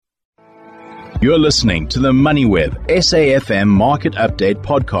You're listening to the MoneyWeb SAFM Market Update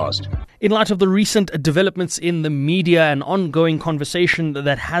Podcast. In light of the recent developments in the media, an ongoing conversation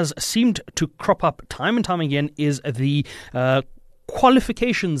that has seemed to crop up time and time again is the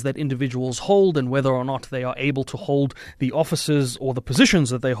qualifications that individuals hold and whether or not they are able to hold the offices or the positions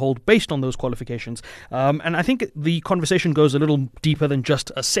that they hold based on those qualifications. And I think the conversation goes a little deeper than just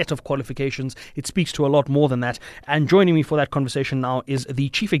a set of qualifications. It speaks to a lot more than that. And joining me for that conversation now is the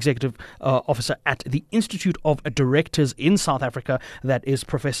Chief Executive Officer at the Institute of Directors in South Africa. That is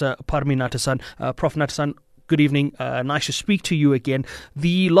Professor Parmi Nathasan. Prof. Nathasan, good evening. Nice to speak to you again.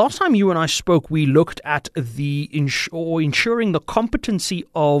 The last time you and I spoke, we looked at the ensuring the competency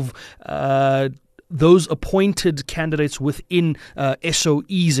of those appointed candidates within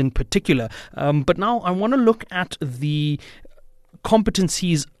SOEs in particular. But now I want to look at the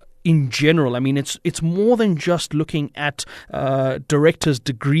competencies in general. I mean, it's more than just looking at directors'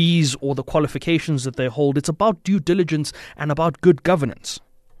 degrees or the qualifications that they hold. It's about due diligence and about good governance.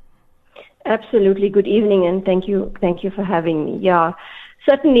 Absolutely. Good evening, and thank you for having me. Yeah,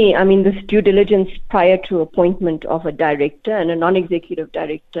 certainly. I mean, this due diligence prior to appointment of a director and a non-executive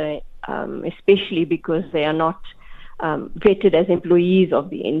director, especially because they are not vetted as employees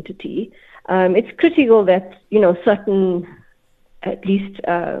of the entity. It's critical that certain areas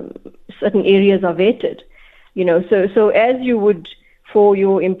are vetted. So as you would for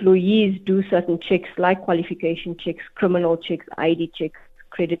your employees do certain checks like qualification checks, criminal checks, ID checks,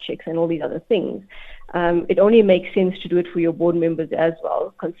 credit checks, and all these other things. It only makes sense to do it for your board members as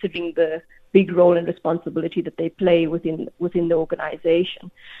well, considering the big role and responsibility that they play within the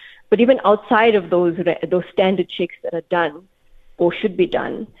organization. But even outside of those standard checks that are done or should be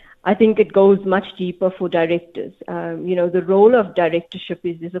done, I think it goes much deeper for directors. The role of directorship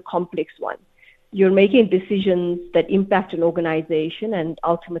is a complex one. You're making decisions that impact an organization and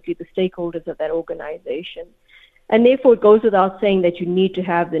ultimately the stakeholders of that organization. And therefore, it goes without saying that you need to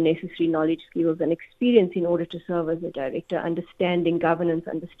have the necessary knowledge, skills, and experience in order to serve as a director. Understanding governance,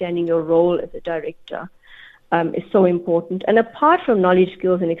 understanding your role as a director is so important. And apart from knowledge,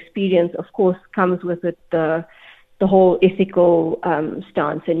 skills, and experience, of course, comes with it the whole ethical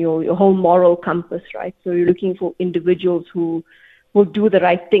stance and your whole moral compass, right? So you're looking for individuals who will do the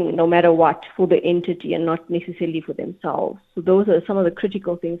right thing no matter what for the entity and not necessarily for themselves. So those are some of the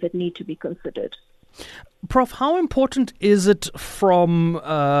critical things that need to be considered. Prof, how important is it from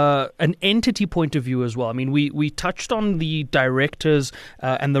an entity point of view as well? I mean, we touched on the directors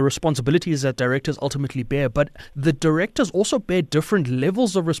and the responsibilities that directors ultimately bear, but the directors also bear different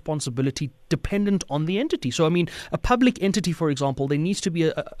levels of responsibility dependent on the entity. So, I mean, a public entity, for example, there needs to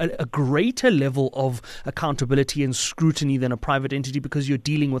be a greater level of accountability and scrutiny than a private entity because you're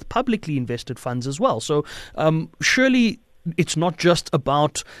dealing with publicly invested funds as well. So, surely it's not just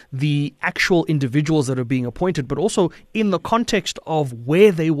about the actual individuals that are being appointed, but also in the context of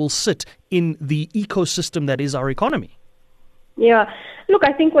where they will sit in the ecosystem that is our economy. Yeah. Look,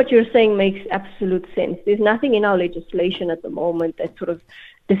 I think what you're saying makes absolute sense. There's nothing in our legislation at the moment that sort of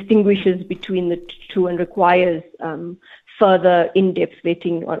distinguishes between the two and requires further in-depth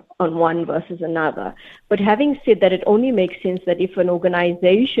vetting on one versus another. But having said that, it only makes sense that if an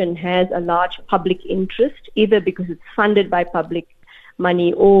organization has a large public interest, either because it's funded by public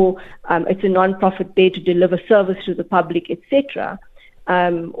money or it's a non-profit there to deliver service to the public, etc.,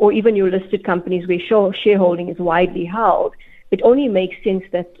 or even your listed companies where shareholding is widely held, it only makes sense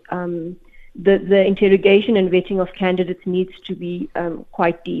that the interrogation and vetting of candidates needs to be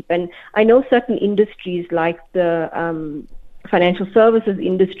quite deep. And I know certain industries like the financial services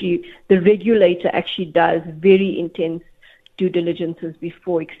industry, the regulator actually does very intense due diligences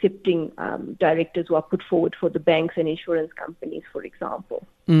before accepting directors who are put forward for the banks and insurance companies, for example.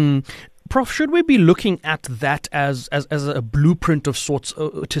 Prof, should we be looking at that as a blueprint of sorts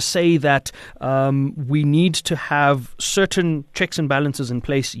to say that we need to have certain checks and balances in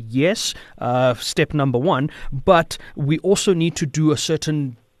place? Yes, step number one, but we also need to do a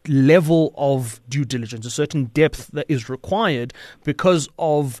certain level of due diligence, a certain depth that is required because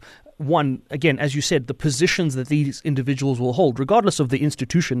of one, again, as you said, the positions that these individuals will hold, regardless of the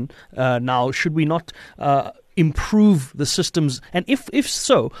institution. Now, should we not improve the systems? And if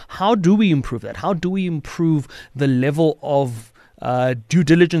so, how do we improve that? How do we improve the level of due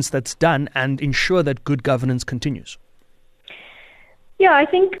diligence that's done and ensure that good governance continues? Yeah, I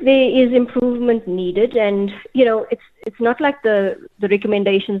think there is improvement needed, and it's not like the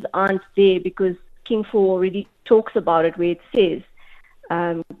recommendations aren't there, because King 4 already talks about it, where it says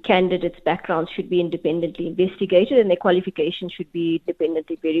candidates' backgrounds should be independently investigated and their qualifications should be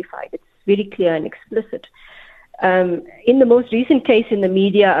independently verified. It's very clear and explicit. In the most recent case in the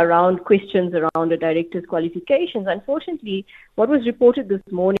media around questions around a director's qualifications, unfortunately, what was reported this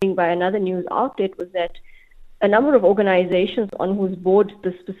morning by another news outlet was that a number of organizations on whose board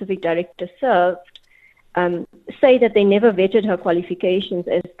the specific director served say that they never vetted her qualifications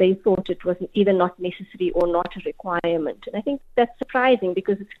as they thought it was either not necessary or not a requirement. And I think that's surprising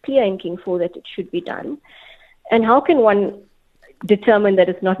because it's clear in King 4 that it should be done. And how can one determine that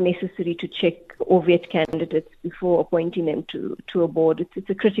it's not necessary to check or vet candidates before appointing them to a board? It's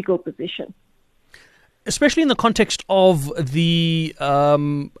a critical position. Especially in the context of the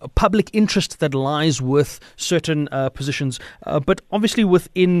public interest that lies with certain positions, but obviously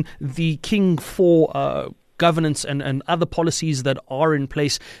within the King 4 governance and other policies that are in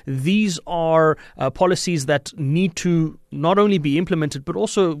place, these are policies that need to not only be implemented but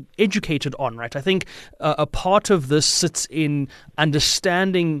also educated on, right? I think a part of this sits in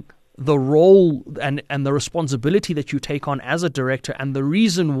understanding the role and the responsibility that you take on as a director, and the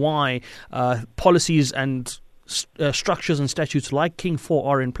reason why policies and structures and statutes like King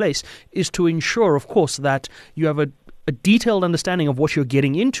 4 are in place is to ensure, of course, that you have a detailed understanding of what you're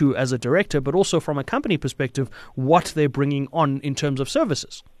getting into as a director, but also from a company perspective, what they're bringing on in terms of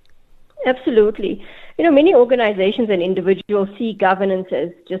services. Absolutely. Many organizations and individuals see governance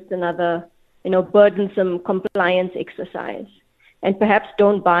as just another, burdensome compliance exercise, and perhaps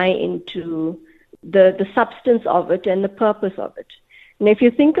don't buy into the substance of it and the purpose of it. And if you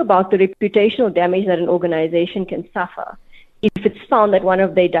think about the reputational damage that an organization can suffer, if it's found that one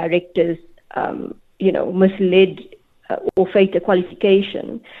of their directors, misled or faked a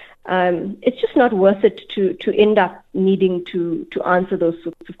qualification, it's just not worth it to end up needing to answer those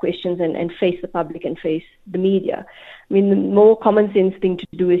sorts of questions and face the public and face the media. I mean, the more common sense thing to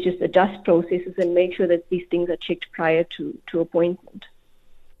do is just adjust processes and make sure that these things are checked prior to appointment.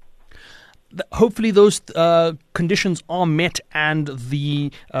 Hopefully those conditions are met and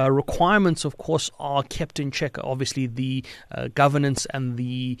the requirements, of course, are kept in check. Obviously, the governance and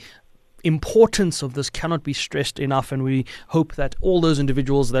the importance of this cannot be stressed enough, and we hope that all those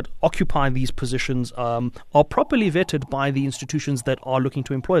individuals that occupy these positions are properly vetted by the institutions that are looking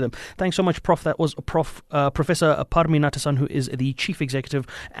to employ them. Thanks so much, Prof. That was Professor Parmi Natasan, who is the Chief Executive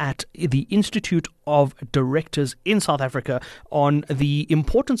at the Institute of Directors in South Africa, on the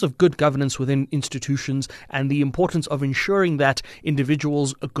importance of good governance within institutions and the importance of ensuring that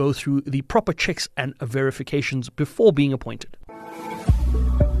individuals go through the proper checks and verifications before being appointed.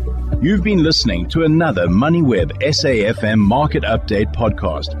 You've been listening to another MoneyWeb SAFM Market Update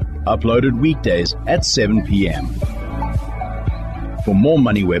podcast, uploaded weekdays at 7 p.m. For more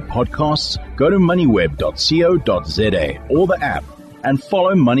MoneyWeb podcasts, go to moneyweb.co.za or the app and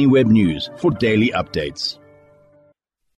follow MoneyWeb News for daily updates.